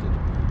longer interested.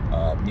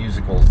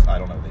 Musicals, I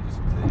don't know, they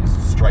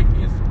just strike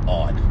me as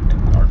odd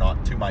and are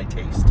not to my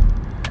taste.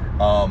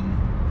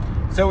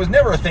 So it was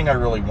never a thing I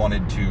really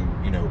wanted to,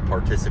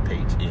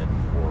 participate in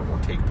or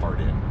take part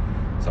in.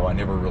 So I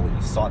never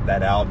really sought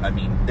that out. I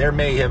mean, there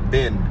may have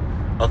been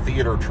a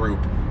theater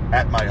troupe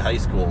at my high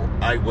school.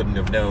 I wouldn't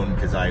have known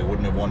because I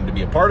wouldn't have wanted to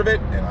be a part of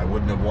it, and I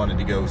wouldn't have wanted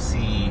to go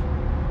see,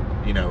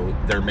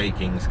 their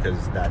makings,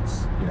 because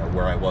that's,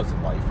 where I was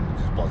in life, and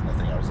it just wasn't a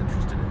thing I was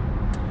interested in.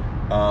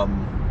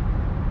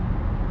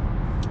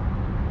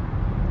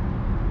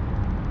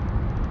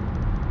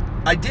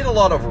 I did a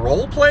lot of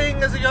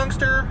role-playing as a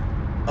youngster,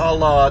 a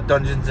la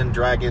Dungeons and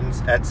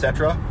Dragons,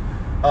 etc.,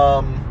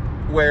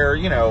 where,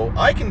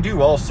 I can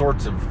do all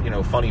sorts of,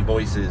 funny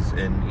voices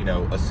and,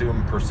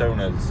 assume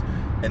personas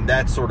and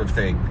that sort of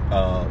thing,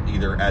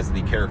 either as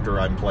the character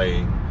I'm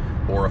playing,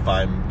 or if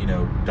I'm,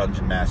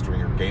 dungeon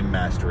mastering or game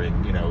mastering,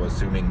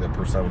 assuming the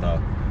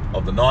persona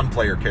of the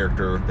non-player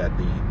character that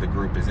the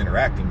group is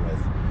interacting with.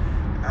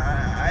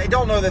 I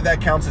don't know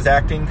that counts as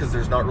acting, because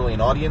there's not really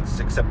an audience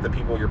except the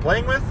people you're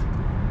playing with.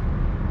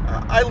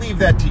 I leave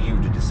that to you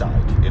to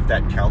decide if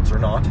that counts or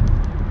not.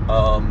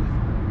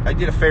 I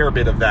did a fair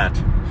bit of that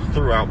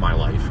throughout my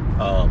life,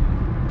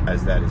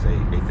 as that is a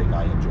thing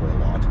I enjoy a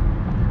lot.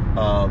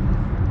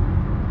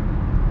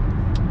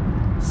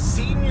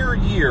 Senior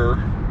year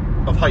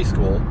of high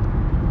school,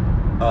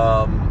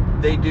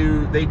 they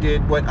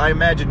did what I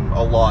imagine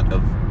a lot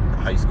of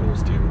high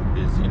schools do,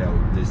 is,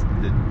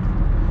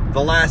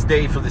 the last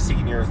day for the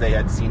seniors, they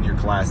had senior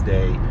class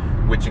day,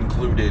 which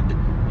included,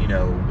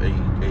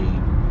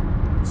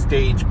 a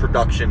stage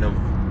production of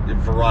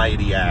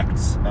variety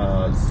acts,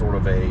 sort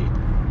of a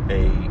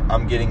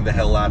I'm getting the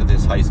hell out of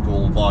this high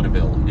school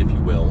vaudeville, if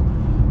you will,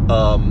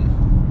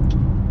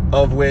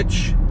 of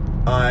which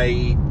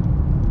I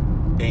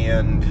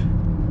and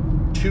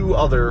two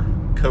other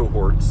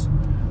cohorts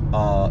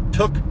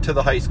took to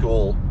the high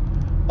school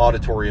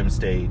auditorium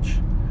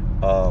stage,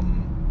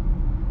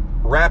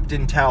 wrapped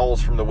in towels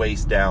from the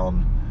waist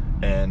down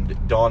and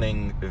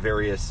donning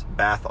various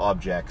bath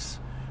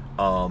objects,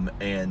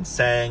 and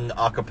sang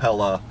a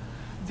cappella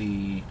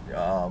the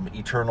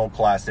eternal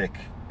classic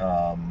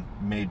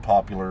made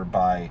popular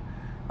by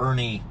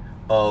Ernie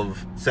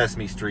of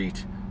Sesame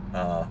Street,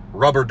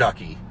 Rubber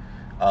Ducky,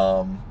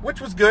 which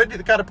was good.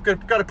 It got a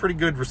pretty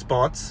good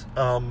response.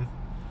 I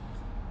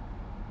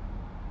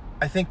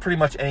think pretty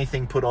much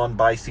anything put on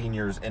by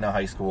seniors in a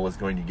high school is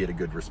going to get a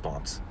good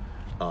response,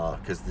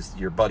 because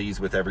you're buddies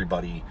with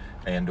everybody,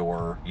 and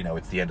or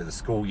it's the end of the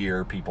school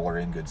year, people are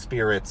in good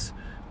spirits,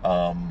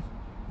 and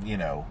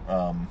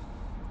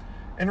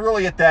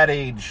really at that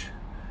age,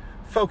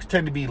 folks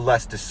tend to be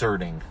less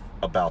discerning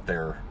about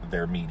their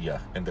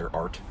media and their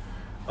art,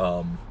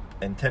 and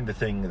tend to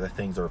think that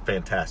things are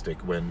fantastic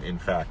when in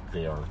fact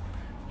they are,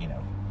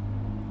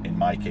 in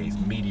my case,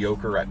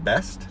 mediocre at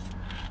best.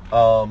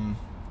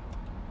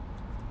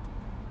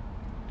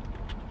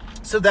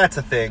 So that's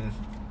a thing.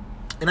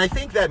 And I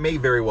think that may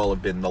very well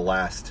have been the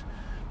last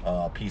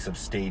piece of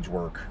stage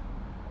work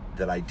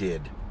that I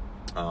did,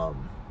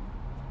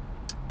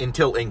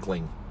 until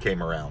Inkling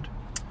came around,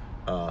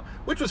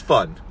 which was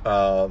fun.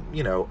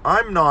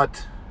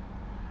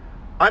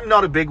 I'm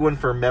not a big one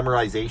for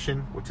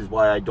memorization, which is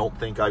why I don't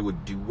think I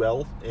would do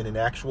well in an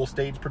actual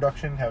stage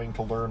production. Having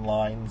to learn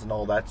lines and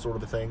all that sort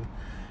of a thing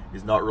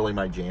is not really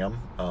my jam.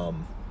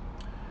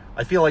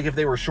 I feel like if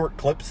they were short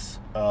clips,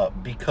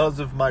 because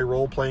of my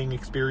role-playing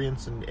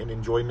experience and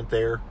enjoyment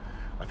there,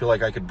 I feel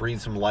like I could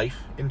breathe some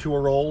life into a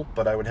role,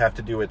 but I would have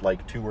to do it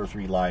like 2 or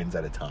 3 lines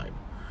at a time.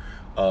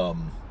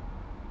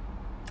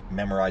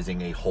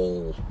 Memorizing a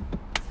whole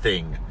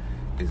thing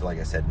is, like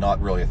I said,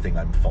 not really a thing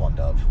I'm fond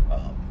of.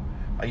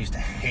 I used to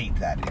hate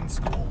that in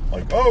school.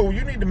 Like, oh,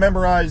 you need to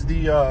memorize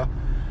the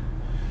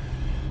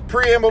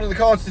preamble to the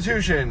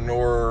Constitution,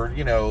 or,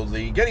 you know,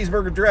 the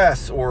Gettysburg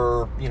Address,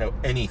 or, you know,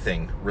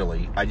 anything,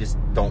 really. I just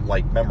don't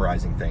like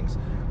memorizing things.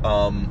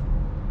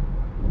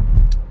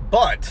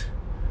 But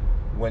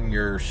when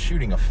you're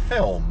shooting a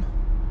film,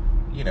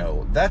 you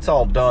know, that's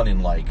all done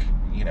in, like,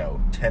 you know,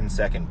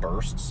 10-second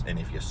bursts, and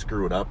if you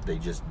screw it up, they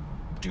just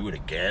do it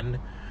again.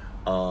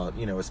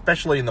 You know,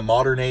 especially in the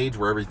modern age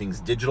where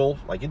everything's digital.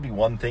 Like, it'd be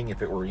one thing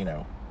if it were, you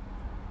know,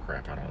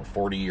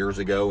 40 years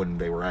ago and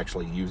they were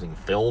actually using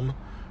film,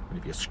 and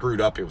if you screwed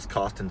up, it was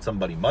costing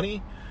somebody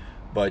money.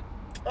 But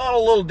on a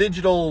little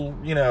digital,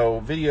 you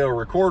know, video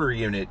recorder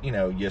unit, you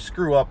know, you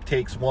screw up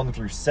takes 1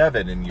 through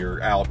 7 and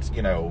you're out,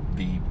 you know,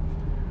 the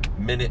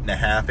minute and a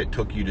half it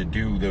took you to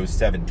do those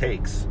 7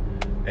 takes.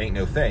 Ain't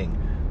no thing.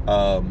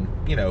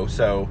 You know,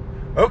 so,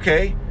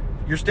 okay,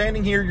 you're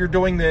standing here, you're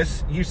doing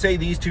this, you say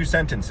these 2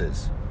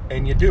 sentences,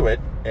 and you do it,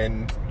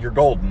 and you're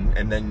golden,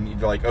 and then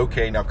you're like,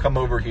 okay, now come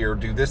over here,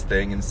 do this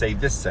thing, and say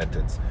this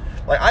sentence.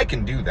 Like, I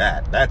can do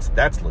that.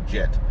 That's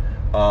legit.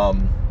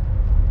 I'm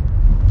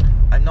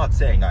not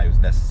saying I was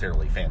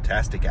necessarily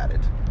fantastic at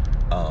it.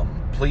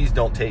 Please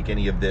don't take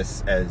any of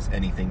this as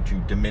anything to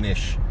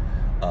diminish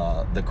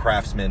the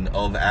craftsmen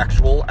of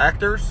actual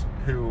actors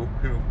who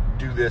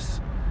do this,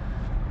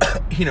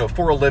 you know,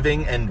 for a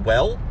living and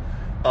well.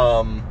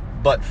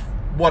 But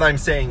what I'm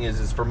saying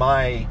is for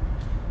my,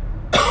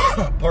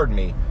 pardon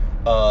me,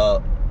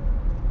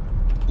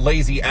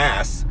 lazy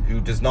ass who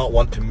does not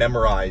want to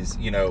memorize,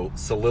 you know,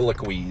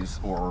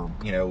 soliloquies or,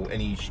 you know,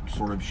 any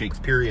sort of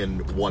Shakespearean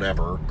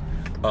whatever,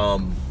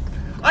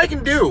 I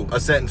can do a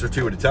sentence or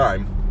 2 at a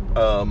time.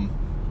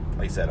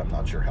 Like I said, I'm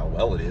not sure how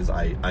well it is.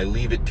 I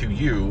leave it to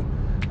you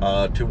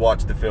to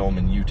watch the film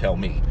and you tell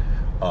me.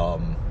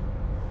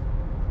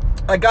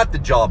 I got the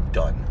job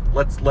done.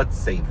 Let's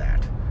say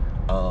that.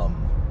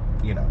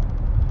 You know.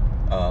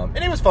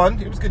 And it was fun.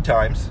 It was good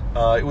times.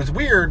 It was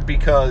weird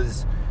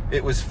because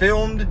it was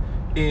filmed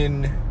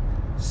in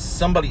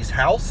somebody's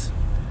house,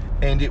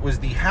 and it was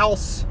the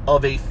house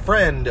of a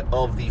friend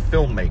of the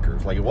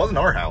filmmakers. Like, it wasn't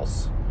our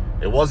house.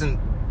 It wasn't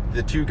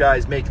the 2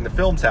 guys making the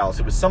film's house.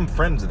 It was some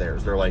friends of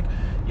theirs. They're like,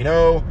 you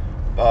know,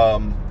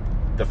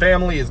 the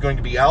family is going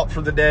to be out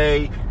for the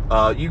day.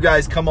 You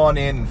guys come on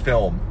in and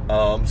film.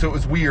 So it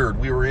was weird.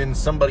 We were in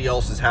somebody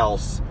else's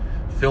house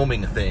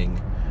filming a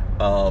thing.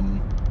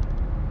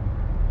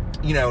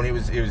 You know, and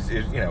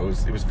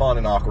it was fun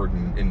and awkward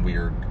and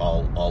weird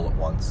all at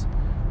once.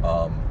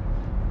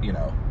 You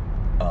know,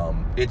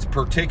 it's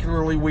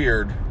particularly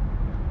weird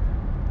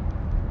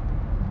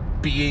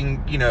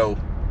being, you know,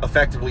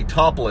 effectively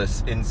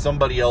topless in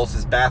somebody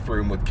else's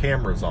bathroom with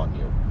cameras on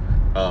you.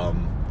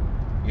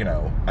 You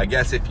know, I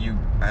guess if you,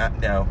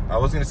 no, I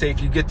was going to say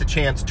if you get the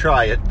chance,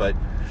 try it, but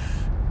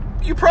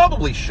you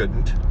probably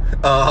shouldn't,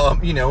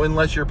 you know,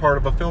 unless you're part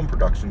of a film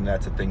production,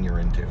 that's a thing you're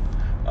into.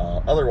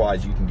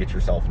 Otherwise, you can get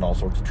yourself in all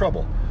sorts of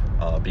trouble.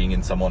 Being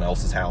in someone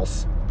else's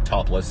house,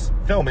 topless,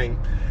 filming,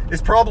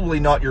 is probably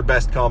not your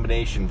best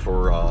combination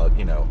for,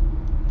 you know,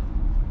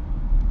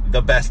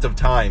 the best of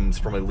times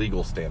from a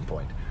legal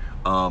standpoint.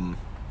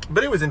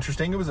 But it was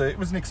interesting. It was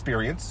an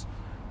experience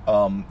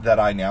that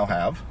I now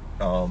have,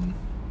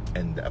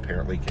 and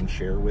apparently can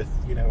share with,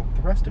 you know,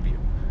 the rest of you.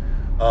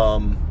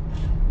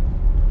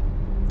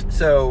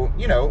 So,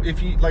 you know,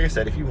 if you, like I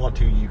said, if you want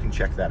to, you can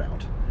check that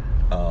out.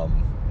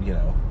 You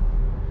know,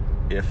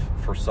 if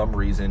for some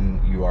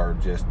reason you are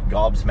just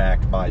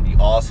gobsmacked by the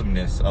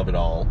awesomeness of it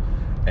all,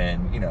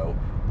 and, you know,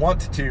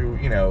 want to,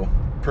 you know,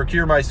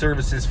 procure my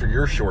services for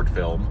your short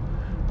film,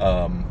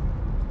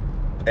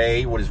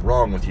 A, what is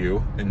wrong with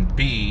you? And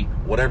B,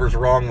 whatever's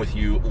wrong with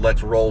you,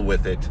 let's roll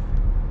with it.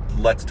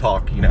 Let's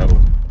talk, you know,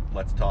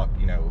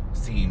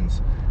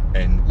 scenes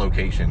and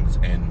locations,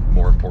 and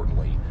more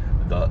importantly,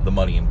 the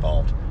money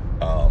involved.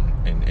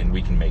 And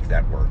we can make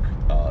that work.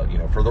 You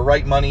know, for the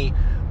right money,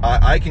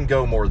 I can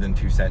go more than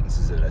 2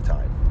 sentences at a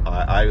time.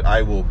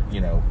 I will,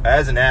 you know,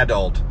 as an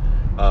adult,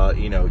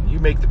 you know, you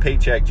make the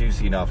paycheck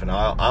juicy enough, and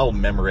I'll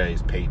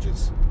memorize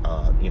pages.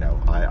 You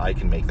know, I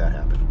can make that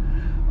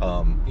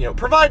happen. You know,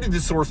 provided the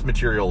source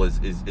material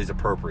is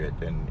appropriate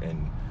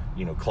and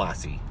you know,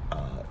 classy.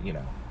 You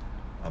know,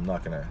 I'm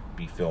not gonna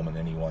be filming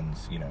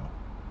anyone's, you know,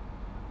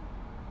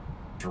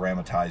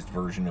 dramatized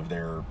version of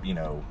their, you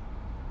know,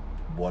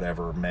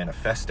 whatever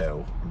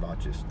manifesto.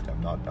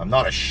 I'm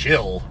not a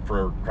shill,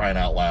 for crying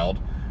out loud.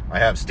 I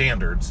have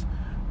standards.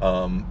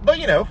 But,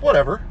 you know,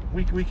 whatever.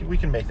 We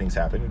can make things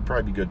happen. It'd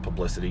probably be good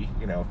publicity,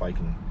 you know, if I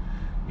can,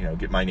 you know,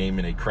 get my name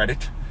in a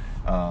credit,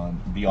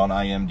 be on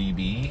IMDb,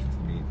 be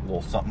a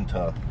little something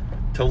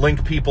to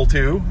link people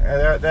to.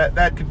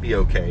 That could be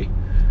okay.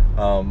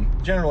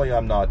 Generally,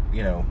 I'm not,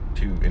 you know,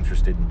 too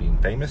interested in being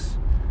famous.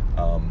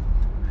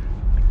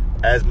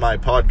 As my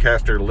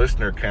podcaster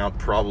listener count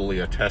probably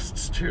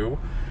attests to,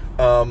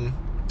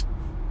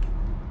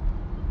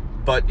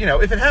 But, you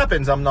know, if it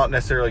happens, I'm not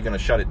necessarily going to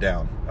shut it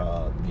down,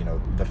 you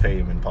know, the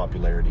fame and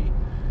popularity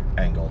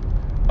angle,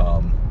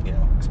 you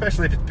know,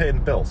 especially if it's paying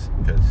the bills,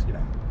 because, you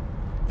know,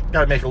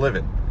 got to make a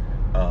living.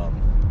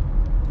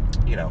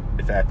 You know,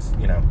 if that's,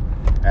 you know,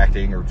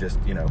 acting or just,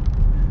 you know,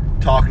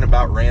 talking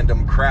about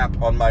random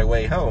crap on my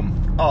way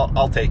home,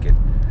 I'll take it.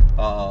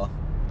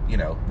 You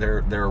know,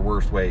 there are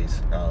worse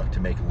ways to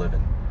make a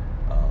living.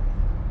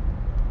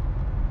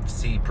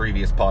 See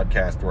previous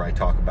podcast where I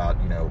talk about,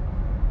 you know,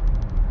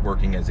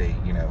 working as a,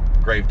 you know,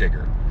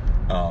 gravedigger.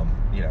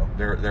 You know,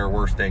 there are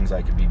worse things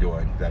I could be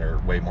doing that are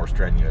way more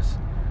strenuous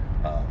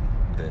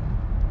than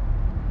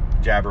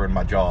jabbering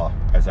my jaw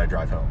as I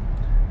drive home,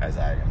 as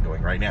I am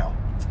doing right now.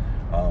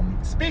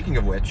 Speaking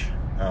of which,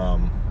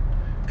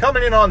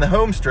 coming in on the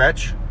home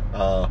stretch,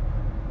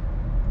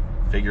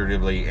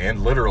 figuratively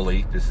and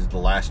literally, this is the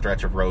last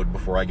stretch of road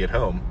before I get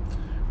home.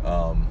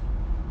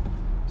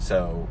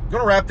 So, I'm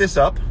going to wrap this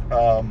up.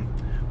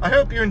 I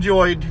hope you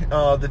enjoyed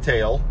the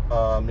tale.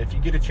 If you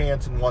get a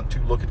chance and want to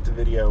look at the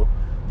video,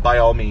 by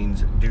all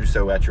means, do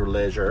so at your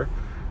leisure.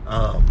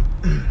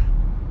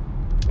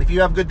 If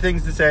you have good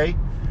things to say,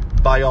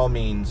 by all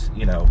means,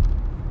 you know,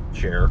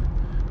 share.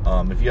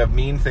 If you have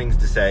mean things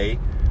to say,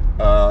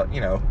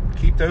 you know,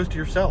 keep those to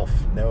yourself.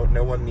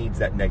 No one needs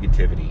that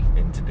negativity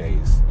in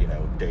today's, you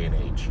know, day and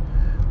age.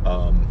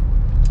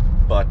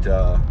 But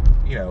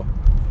you know,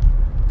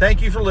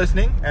 thank you for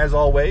listening, as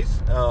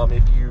always.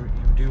 If you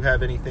do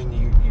have anything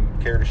you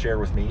care to share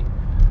with me,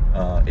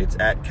 it's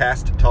at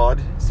CastTod,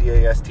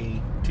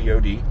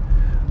 CASTTOD,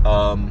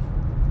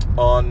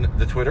 on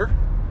the Twitter.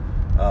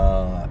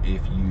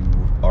 If you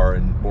are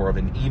more of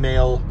an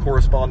email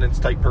correspondence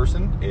type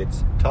person,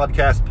 it's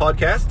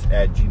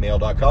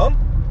toddcastpodcast@gmail.com.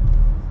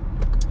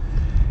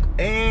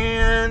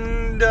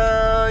 And,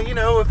 you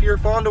know, if you're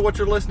fond of what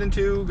you're listening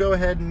to, go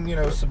ahead and, you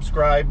know,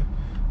 subscribe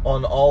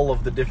on all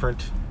of the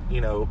different,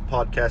 you know,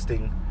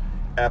 podcasting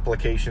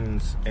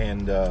applications,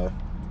 and,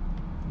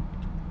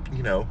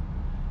 you know,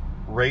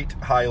 rate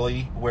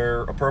highly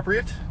where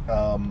appropriate.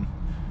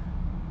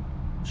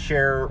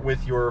 Share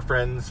with your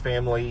friends,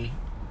 family,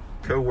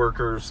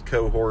 co-workers,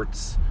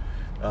 cohorts,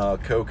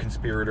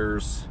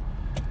 co-conspirators,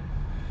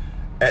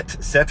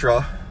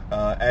 etc.,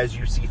 as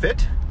you see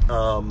fit.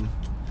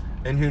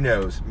 And who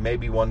knows,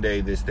 maybe one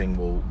day this thing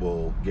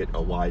will get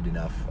a wide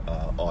enough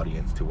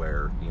audience to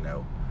where, you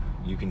know,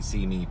 you can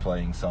see me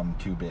playing some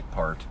 2-bit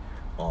part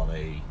on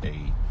a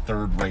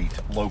third-rate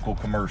local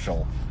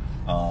commercial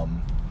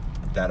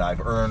that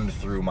I've earned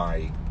through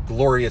my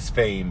glorious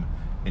fame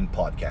in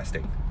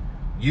podcasting.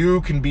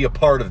 You can be a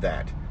part of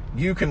that.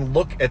 You can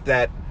look at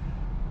that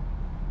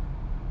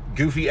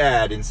goofy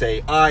ad and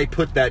say, I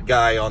put that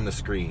guy on the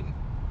screen,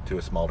 to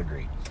a small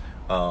degree.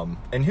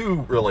 And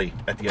who really,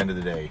 at the end of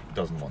the day,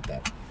 doesn't want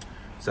that?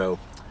 So,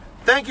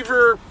 thank you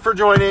for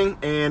joining,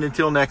 and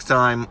until next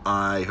time,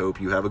 I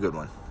hope you have a good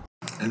one.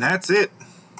 And that's it.